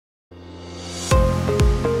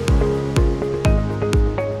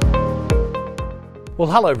Well,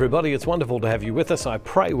 hello everybody. It's wonderful to have you with us. I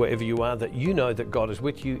pray wherever you are that you know that God is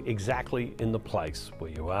with you exactly in the place where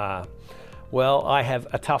you are. Well, I have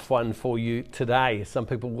a tough one for you today. Some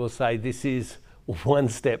people will say this is one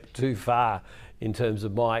step too far in terms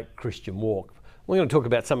of my Christian walk. We're going to talk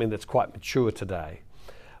about something that's quite mature today.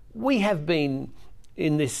 We have been,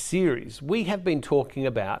 in this series, we have been talking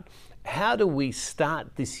about how do we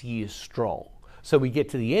start this year strong. So we get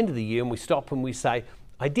to the end of the year and we stop and we say,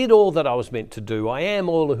 I did all that I was meant to do. I am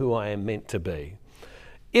all who I am meant to be.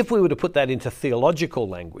 If we were to put that into theological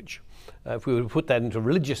language, if we were to put that into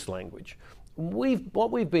religious language,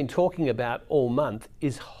 what we've been talking about all month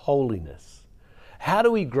is holiness. How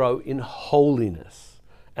do we grow in holiness?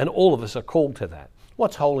 And all of us are called to that.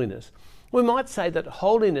 What's holiness? We might say that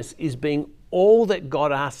holiness is being all that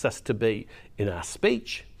God asks us to be in our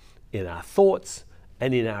speech, in our thoughts,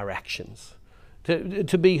 and in our actions.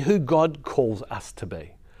 To be who God calls us to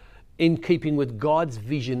be, in keeping with God's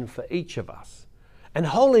vision for each of us. And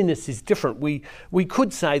holiness is different. We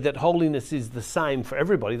could say that holiness is the same for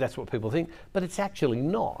everybody, that's what people think, but it's actually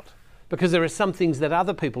not. Because there are some things that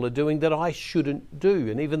other people are doing that I shouldn't do,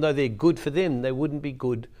 and even though they're good for them, they wouldn't be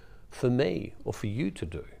good for me or for you to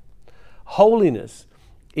do. Holiness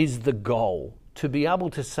is the goal, to be able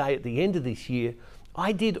to say at the end of this year,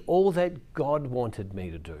 I did all that God wanted me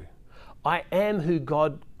to do. I am who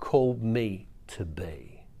God called me to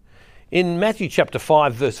be. In Matthew chapter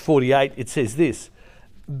 5, verse 48, it says this,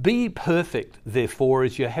 be perfect, therefore,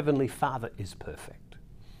 as your heavenly Father is perfect.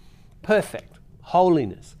 Perfect,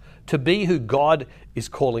 holiness, to be who God is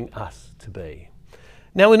calling us to be.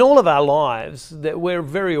 Now, in all of our lives, that we're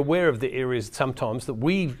very aware of the areas sometimes that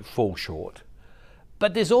we fall short.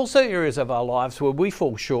 But there's also areas of our lives where we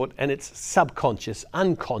fall short and it's subconscious,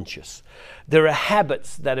 unconscious. There are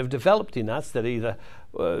habits that have developed in us that either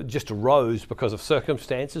just arose because of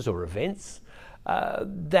circumstances or events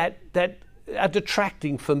that are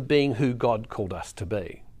detracting from being who God called us to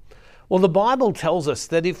be. Well, the Bible tells us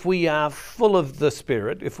that if we are full of the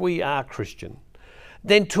Spirit, if we are Christian,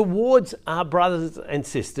 then towards our brothers and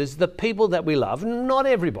sisters, the people that we love, not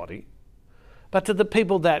everybody, but to the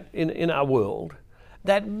people that in our world,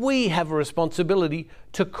 that we have a responsibility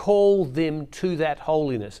to call them to that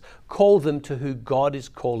holiness, call them to who God is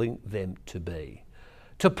calling them to be,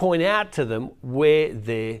 to point out to them where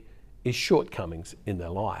there is shortcomings in their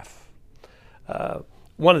life.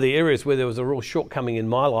 One of the areas where there was a real shortcoming in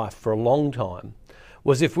my life for a long time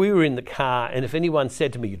was if we were in the car and if anyone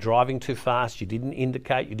said to me, you're driving too fast, you didn't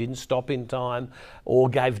indicate, you didn't stop in time, or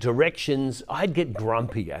gave directions, I'd get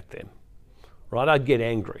grumpy at them, right? I'd get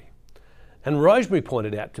angry. And Rosemary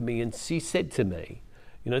pointed out to me and she said to me,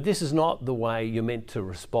 this is not the way you're meant to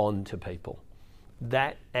respond to people.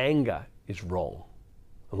 That anger is wrong.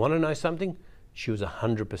 And want to know something? She was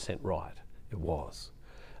 100% right. It was.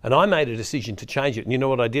 And I made a decision to change it. And you know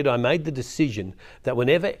what I did? I made the decision that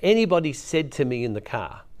whenever anybody said to me in the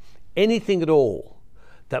car, anything at all,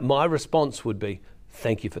 that my response would be,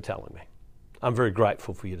 thank you for telling me. I'm very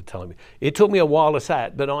grateful for you to tell me. It took me a while to say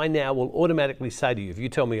it, but I now will automatically say to you, if you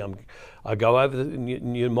tell me I go over the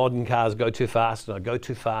new modern cars go too fast and I go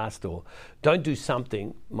too fast or don't do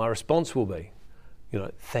something, my response will be,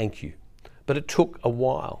 thank you. But it took a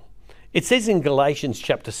while. It says in Galatians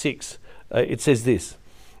chapter 6, it says this,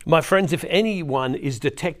 my friends, if anyone is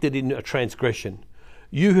detected in a transgression,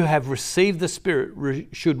 you who have received the Spirit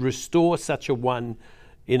should restore such a one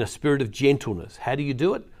in a spirit of gentleness. How do you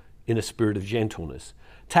do it? In a spirit of gentleness.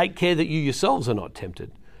 Take care that you yourselves are not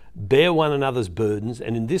tempted. Bear one another's burdens,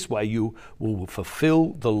 and in this way you will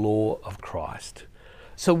fulfill the law of Christ.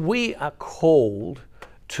 So we are called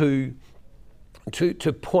to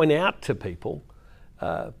point out to people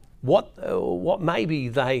what maybe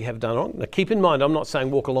they have done wrong. Now keep in mind, I'm not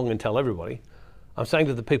saying walk along and tell everybody. I'm saying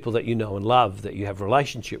to the people that you know and love, that you have a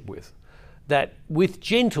relationship with, that with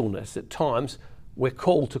gentleness at times we're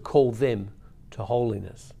called to call them to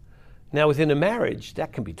holiness. Now, within a marriage,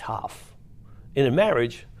 that can be tough. In a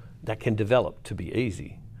marriage, that can develop to be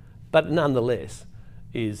easy. But nonetheless,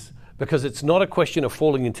 is because it's not a question of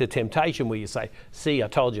falling into temptation where you say, see, I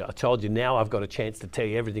told you, now I've got a chance to tell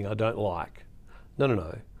you everything I don't like.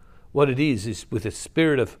 No. What it is with a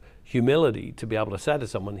spirit of humility to be able to say to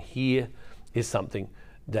someone, here is something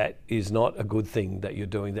that is not a good thing that you're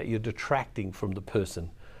doing, that you're detracting from the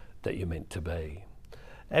person that you're meant to be.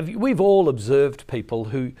 We've all observed people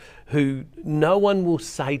who no one will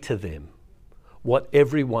say to them what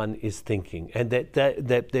everyone is thinking, and that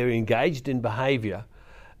they're engaged in behaviour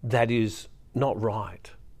that is not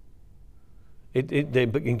right. They're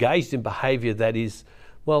engaged in behaviour that is,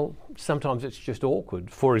 well, sometimes it's just awkward.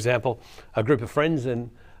 For example, a group of friends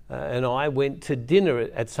and and I went to dinner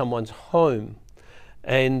at someone's home,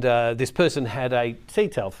 and this person had a tea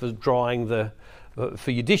towel for drying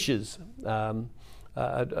for your dishes, a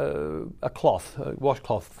cloth, a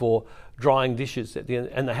washcloth for drying dishes at the end,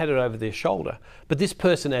 and they had it over their shoulder. But this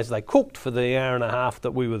person, as they cooked for the hour and a half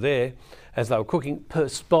that we were there, as they were cooking,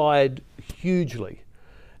 perspired hugely.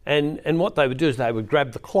 And what they would do is they would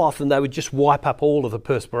grab the cloth and they would just wipe up all of the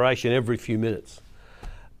perspiration every few minutes.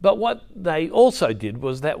 But what they also did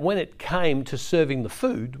was that when it came to serving the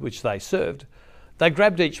food, which they served, they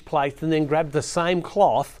grabbed each plate and then grabbed the same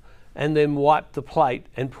cloth and then wiped the plate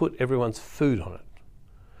and put everyone's food on it.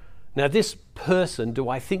 Now, this person, do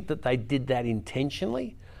I think that they did that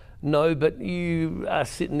intentionally? No, but you are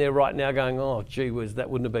sitting there right now going, oh, gee whiz, that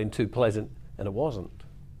wouldn't have been too pleasant, and it wasn't.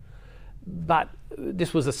 But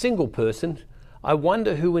this was a single person. I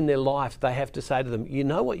wonder who in their life they have to say to them, you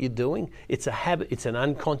know what you're doing? It's a habit, it's an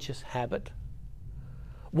unconscious habit.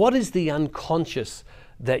 What is the unconscious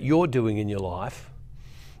that you're doing in your life?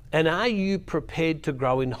 And are you prepared to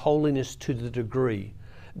grow in holiness to the degree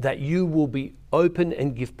that you will be open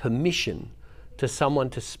and give permission to someone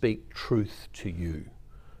to speak truth to you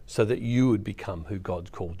so that you would become who God's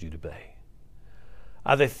called you to be?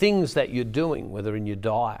 Are there things that you're doing, whether in your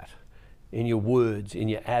diet, in your words, in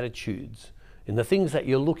your attitudes, in the things that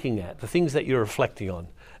you're looking at, the things that you're reflecting on,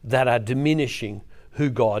 that are diminishing who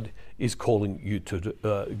God is calling you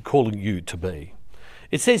to be?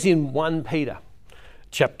 It says in 1 Peter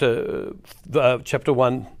chapter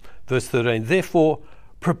 1, verse 13, therefore,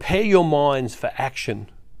 prepare your minds for action.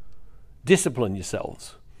 Discipline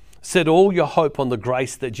yourselves. Set all your hope on the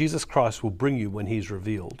grace that Jesus Christ will bring you when he is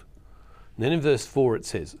revealed. And then in verse 4 it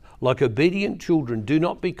says, like obedient children, do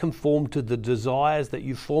not be conformed to the desires that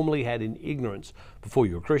you formerly had in ignorance before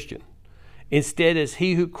you were a Christian. Instead, as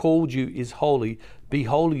he who called you is holy, be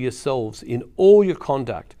holy yourselves in all your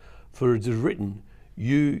conduct, for it is written,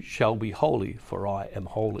 you shall be holy, for I am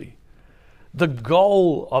holy. The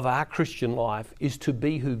goal of our Christian life is to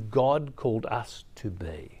be who God called us to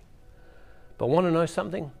be. But want to know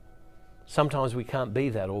something? Sometimes we can't be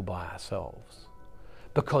that all by ourselves,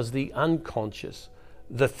 because the unconscious,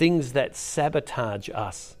 the things that sabotage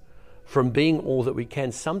us from being all that we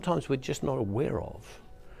can, sometimes we're just not aware of.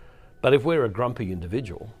 But if we're a grumpy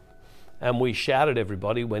individual and we shout at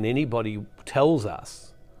everybody when anybody tells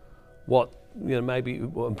us what, maybe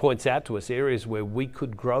and points out to us areas where we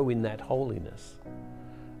could grow in that holiness,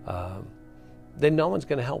 then no one's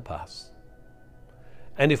going to help us.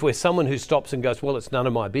 And if we're someone who stops and goes, well, it's none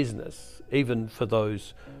of my business, even for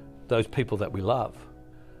those people that we love,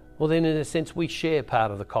 well, then in a sense we share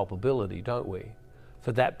part of the culpability, don't we,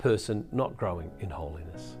 for that person not growing in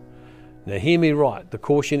holiness. Now hear me right, the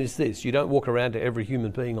caution is this: you don't walk around to every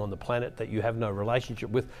human being on the planet that you have no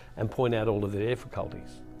relationship with and point out all of their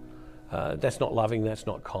difficulties. That's not loving, that's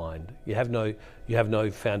not kind. You have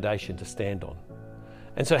no foundation to stand on.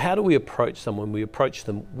 And so how do we approach someone? We approach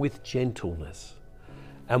them with gentleness.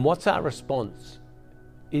 And what's our response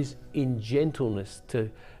is in gentleness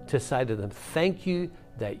to say to them, thank you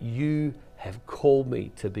that you have called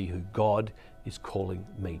me to be who God is calling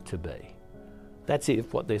me to be. That's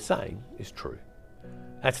if what they're saying is true.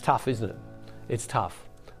 That's tough, isn't it? It's tough.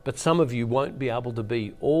 But some of you won't be able to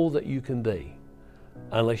be all that you can be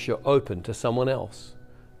unless you're open to someone else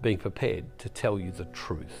being prepared to tell you the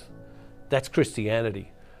truth. That's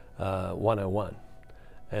Christianity 101.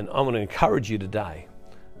 And I want to encourage you today,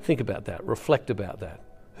 think about that, reflect about that.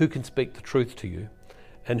 Who can speak the truth to you?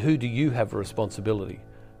 And who do you have a responsibility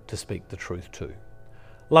to speak the truth to?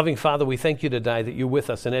 Loving Father, we thank you today that you're with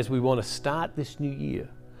us. And as we want to start this new year,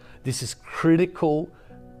 this is critical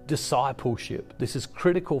discipleship. This is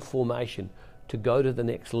critical formation to go to the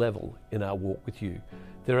next level in our walk with you.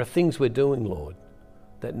 There are things we're doing, Lord,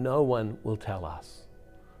 that no one will tell us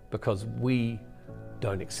because we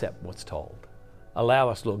don't accept what's told. Allow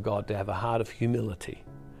us, Lord God, to have a heart of humility,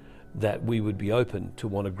 that we would be open to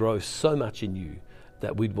want to grow so much in you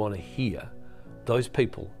that we'd want to hear those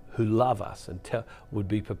people who love us and would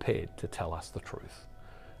be prepared to tell us the truth.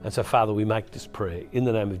 And so, Father, we make this prayer in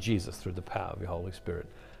the name of Jesus through the power of your Holy Spirit.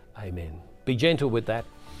 Amen. Be gentle with that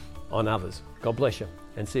on others. God bless you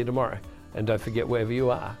and see you tomorrow. And don't forget, wherever you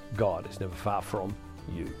are, God is never far from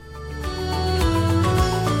you.